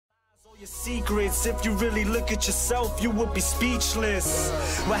Your secrets, if you really look at yourself, you would be speechless.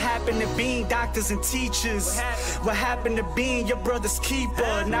 What happened to being doctors and teachers? What happened to being your brother's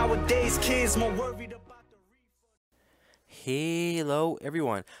keeper? Nowadays kids more worried about the Hello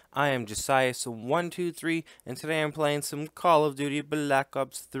everyone, I am Josias123 and today I'm playing some Call of Duty Black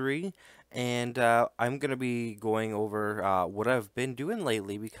Ops 3 and I'm going to be going over what I've been doing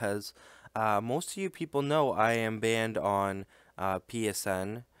lately because most of you people know I am banned on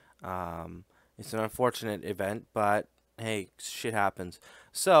PSN. It's an unfortunate event, but hey, shit happens.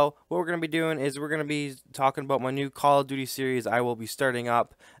 So what we're going to be doing is we're going to be talking about my new Call of Duty series I will be starting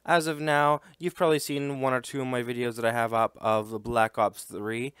up. As of now, you've probably seen one or two of my videos that I have up of the Black Ops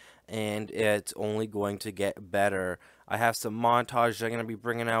 3, and it's only going to get better. I have some montages I'm going to be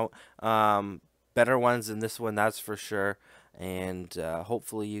bringing out, better ones than this one, that's for sure, and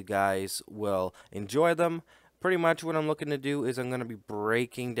hopefully you guys will enjoy them. Pretty much what I'm looking to do is I'm going to be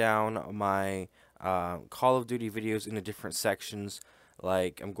breaking down my Call of Duty videos into different sections.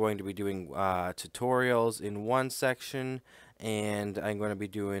 Like I'm going to be doing tutorials in one section, and I'm going to be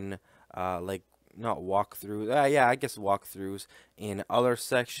doing like not walkthroughs, yeah, I guess walkthroughs in other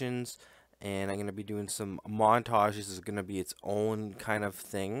sections, and I'm going to be doing some montages. Is going to be its own kind of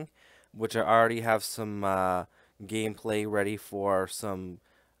thing, which I already have some gameplay ready for some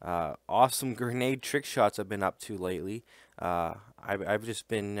awesome grenade trick shots I've been up to lately. I've just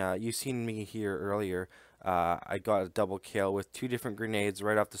been, you've seen me here earlier. I got a double kill with 2 different grenades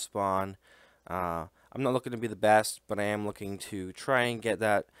right off the spawn. I'm not looking to be the best, but I am looking to try and get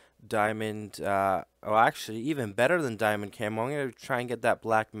that diamond, well actually even better than diamond camo. I'm going to try and get that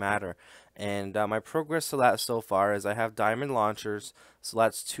black matter. And my progress to that so far is I have diamond launchers, so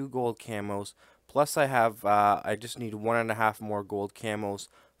that's 2 gold camos. Plus I have, I just need 1.5 more gold camos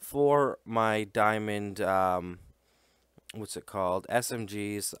for my diamond, what's it called,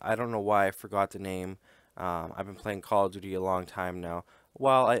 SMGs. I don't know why I forgot the name. I've been playing Call of Duty a long time now.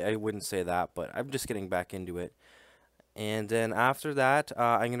 Well, I wouldn't say that, but I'm just getting back into it. And then after that,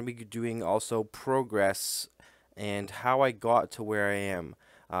 I'm going to be doing also progress and how I got to where I am.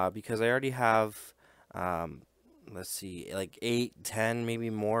 Because I already have, let's see, like 8, 10,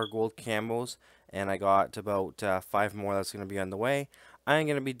 maybe more gold camos. And I got about 5 more that's going to be on the way. I'm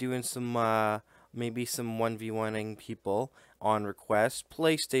going to be doing some, maybe some 1v1ing people on request.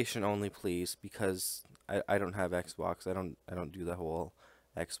 PlayStation only, please, because I don't have Xbox. I don't do the whole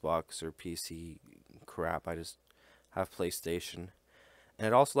Xbox or PC crap. I just have PlayStation. And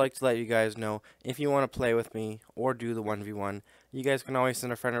I'd also like to let you guys know, if you want to play with me or do the 1v1, you guys can always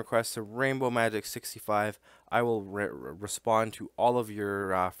send a friend request to Rainbow Magic 65. I will respond to all of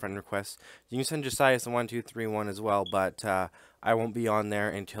your friend requests. You can send Josias1231 as well, but I won't be on there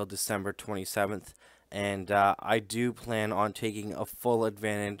until December 27th. And I do plan on taking a full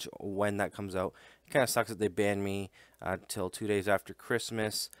advantage when that comes out. It kind of sucks that they banned me until 2 days after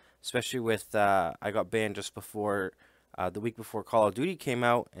Christmas, especially with I got banned just before the week before Call of Duty came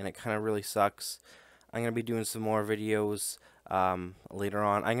out, and it kind of really sucks. I'm going to be doing some more videos later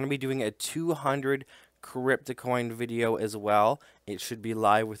on. I'm going to be doing a 200 Cryptocoin video as well. It should be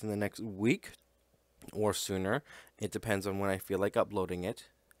live within the next week or sooner. It depends on when I feel like uploading it.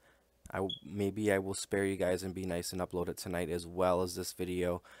 Maybe I will spare you guys and be nice and upload it tonight as well as this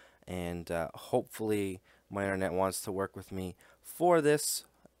video. And hopefully my internet wants to work with me for this,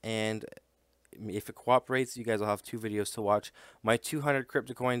 and if it cooperates, you guys will have 2 videos to watch. My 200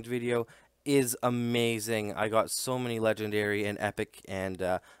 Cryptocoins video is amazing. I got so many legendary and epic, and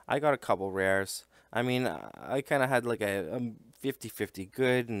I got a couple rares. I mean, I kind of had like a 50-50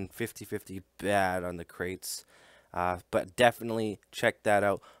 good and 50-50 bad on the crates. But definitely check that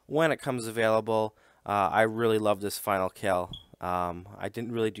out when it comes available. I really love this final kill. I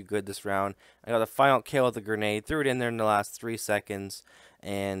didn't really do good this round. I got the final kill with the grenade, threw it in there in the last 3 seconds,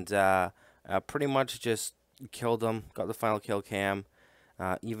 and pretty much just killed him. Got the final kill cam,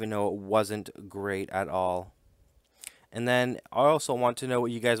 even though it wasn't great at all. And then I also want to know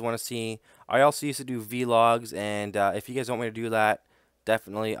what you guys want to see. I also used to do vlogs, and if you guys want me to do that,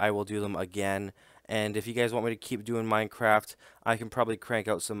 definitely I will do them again. And if you guys want me to keep doing Minecraft, I can probably crank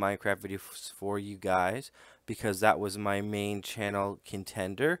out some Minecraft videos for you guys, because that was my main channel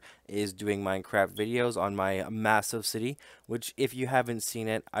contender, is doing Minecraft videos on my massive city, which if you haven't seen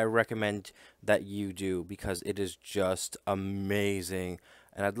it, I recommend that you do, because it is just amazing.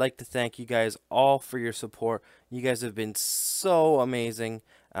 And I'd like to thank you guys all for your support. You guys have been so amazing.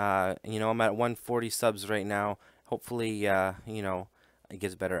 You know, I'm at 140 subs right now. Hopefully, you know, it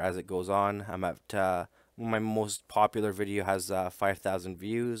gets better as it goes on. I'm at my most popular video has 5,000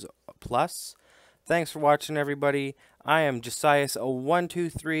 views plus. Thanks for watching, everybody. I am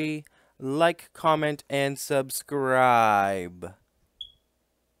Josias123. like, comment, and subscribe.